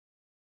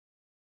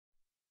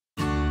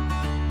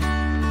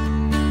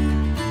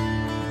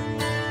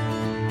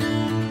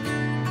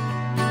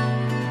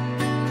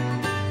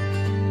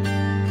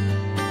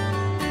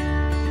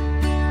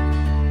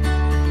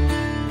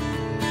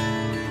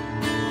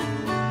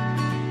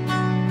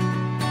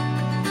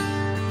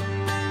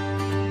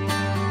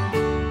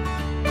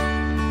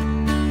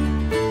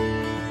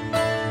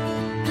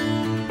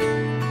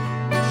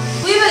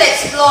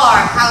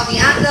explore how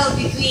the angle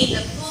between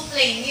the two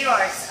plane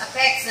mirrors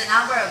affects the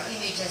number of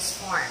images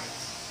formed.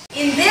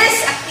 In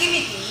this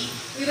activity,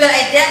 we will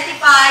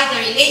identify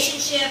the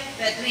relationship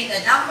between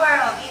the number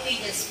of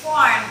images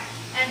formed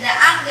and the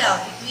angle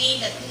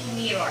between the two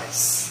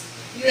mirrors.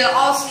 We will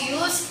also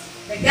use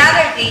the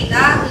gathered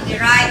data to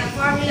derive the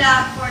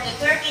formula for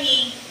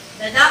determining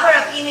the number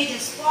of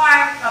images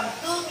formed from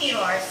two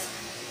mirrors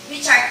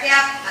which are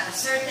kept at a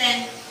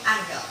certain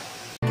angle.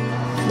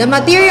 The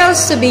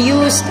materials to be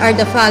used are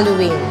the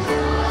following: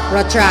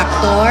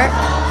 protractor,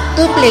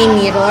 2 plane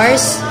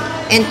mirrors,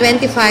 and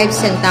 25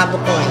 centavo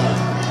coin.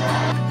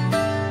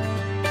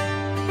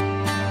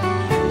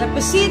 The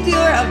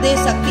procedure of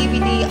this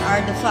activity are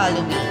the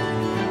following.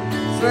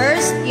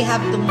 First, you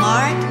have to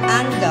mark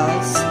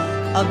angles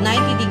of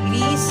 90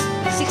 degrees,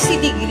 60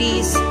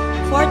 degrees,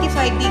 45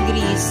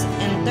 degrees,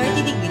 and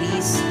 30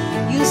 degrees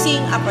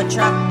using a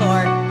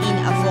protractor in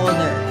a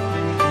folder.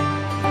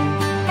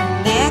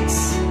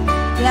 Next,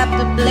 you have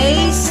to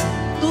place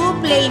 2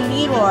 plane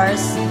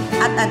mirrors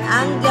at an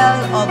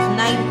angle of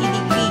 90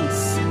 degrees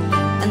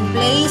and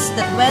place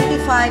the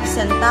 25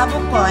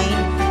 centavo coin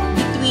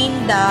between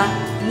the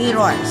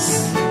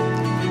mirrors.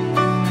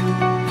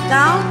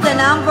 Count the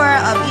number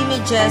of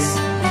images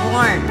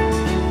formed.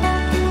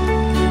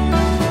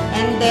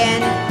 And then,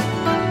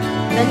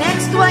 the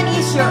next one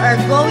is you are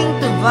going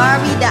to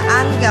vary the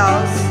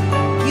angles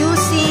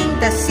using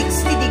the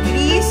 60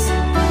 degrees,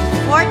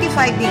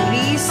 45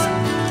 degrees,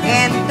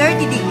 and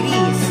 30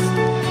 degrees.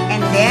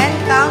 And then,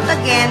 count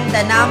again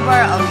the number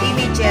of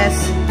images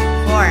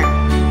formed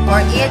for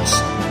each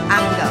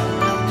angle.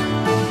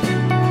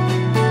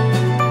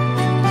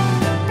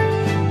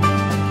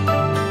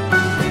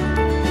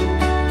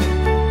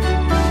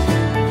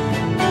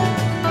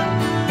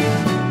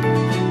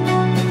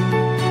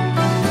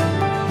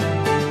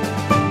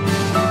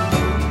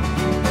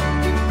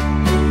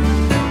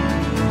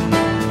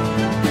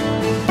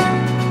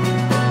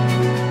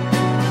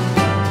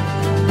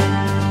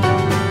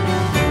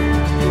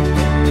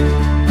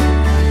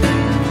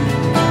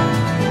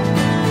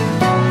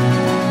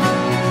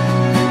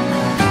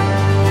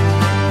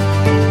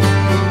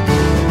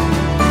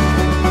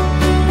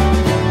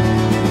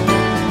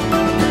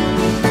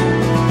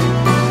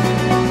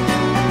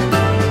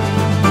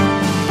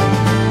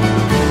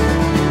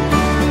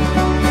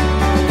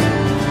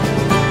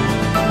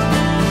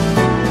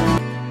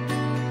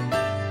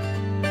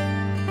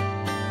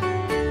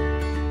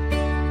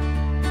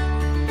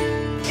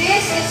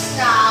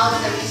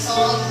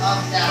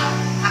 Of the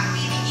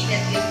activity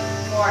that we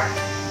performed.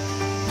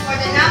 For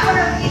the number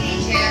of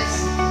images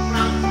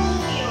from two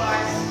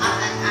mirrors at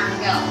an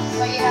angle.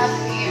 So you have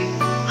here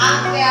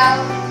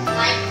angle 90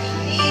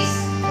 degrees,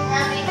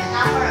 having a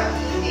number of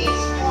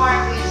images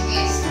formed which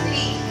is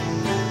 3.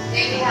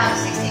 Then we have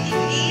 60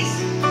 degrees,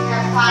 we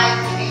have 5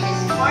 images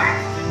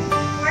formed.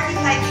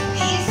 45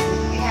 degrees,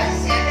 we have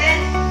 7.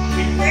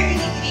 And 30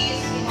 degrees,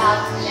 we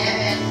have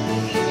 11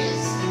 images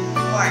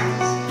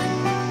formed.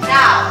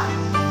 Now,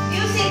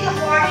 using the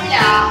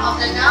formula of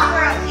the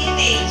number of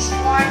images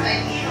formed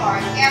by mirror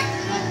kept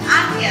at an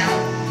angle,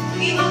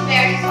 we will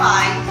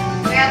verify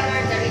whether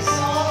the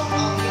result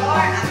of your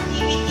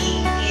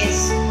activity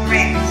is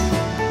correct.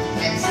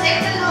 Let's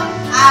take a look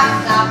at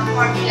the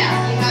formula.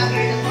 You have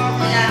here the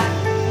formula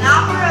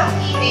number of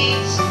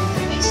images,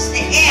 which is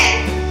the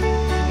n,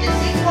 is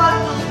equal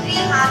to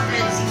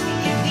 360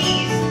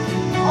 degrees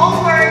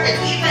over the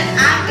given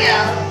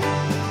angle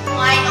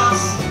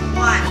minus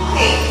 1.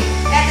 Okay.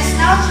 Let us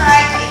now try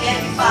to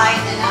identify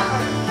the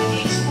number of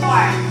images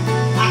formed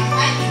at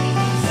 90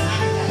 degrees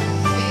angle.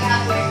 So you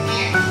have your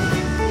n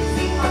is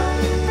equal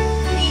to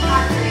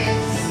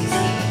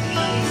 360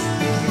 degrees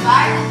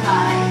divided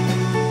by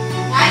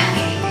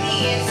 90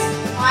 degrees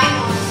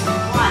minus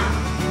 1.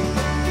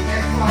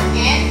 Therefore,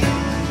 n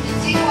is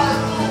equal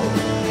to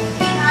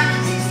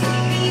 360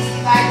 degrees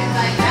divided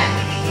by 90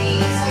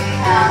 degrees. So you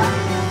have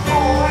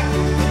 4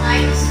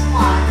 minus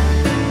 1.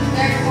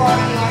 Therefore,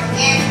 your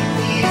n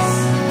is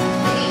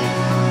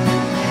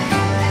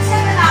let's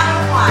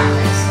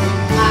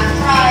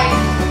try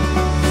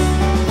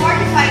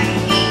 45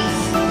 degrees.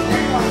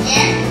 Therefore,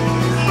 n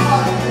is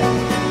equal to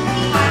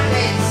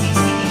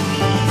 360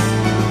 degrees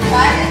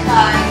divided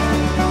by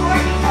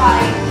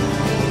 45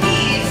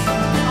 degrees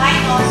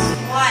minus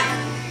 1.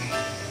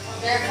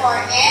 Therefore,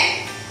 n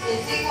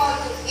is equal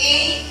to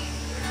 8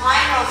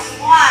 minus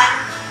 1.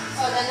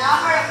 So the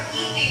number of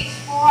images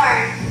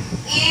formed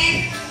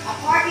in a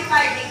 45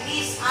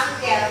 degrees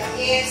angle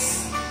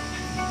is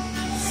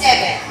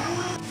 7.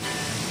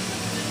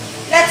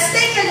 Let's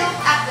take a look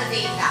at the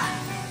data.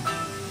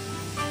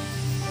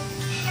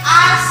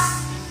 As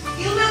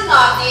you will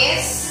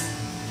notice,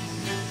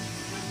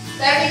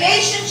 the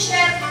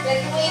relationship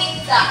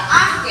between the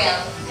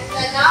angle and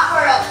the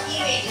number of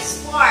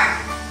images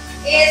formed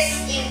is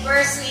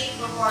inversely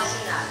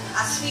proportional,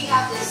 as we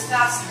have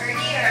discussed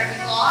earlier,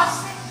 because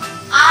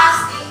as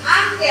the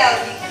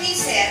angle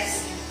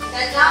decreases,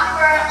 the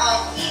number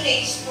of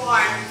images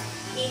formed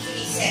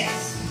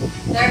increases.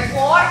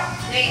 Therefore,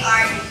 they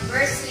are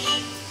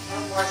inversely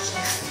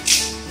proportional.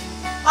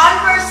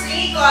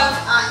 Conversely,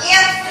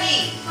 if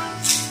the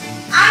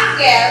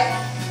angle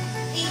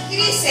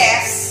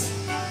increases,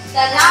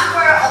 the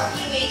number of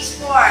image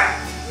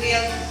formed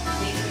will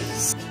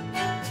decrease.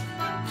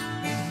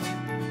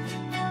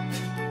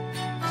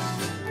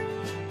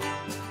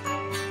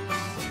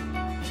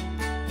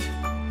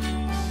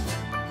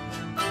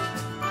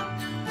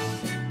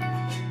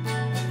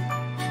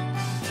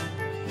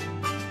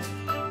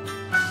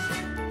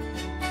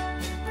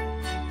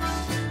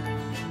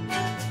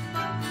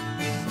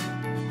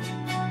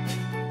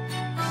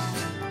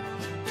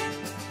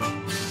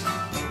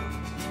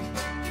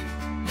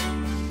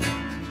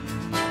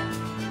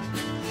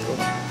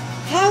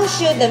 How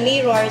should the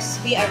mirrors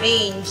be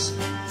arranged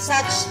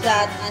such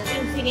that an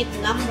infinite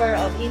number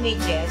of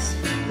images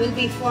will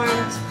be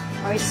formed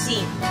or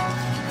seen?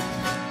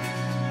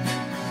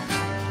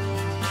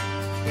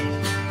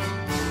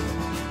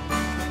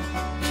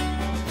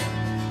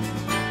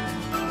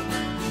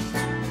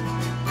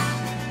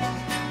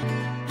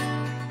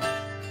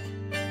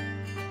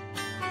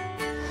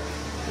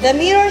 The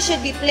mirror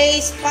should be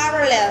placed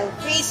parallel,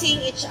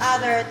 facing each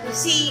other to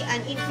see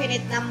an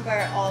infinite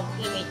number of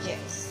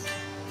images.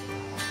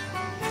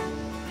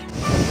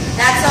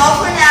 That's all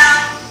for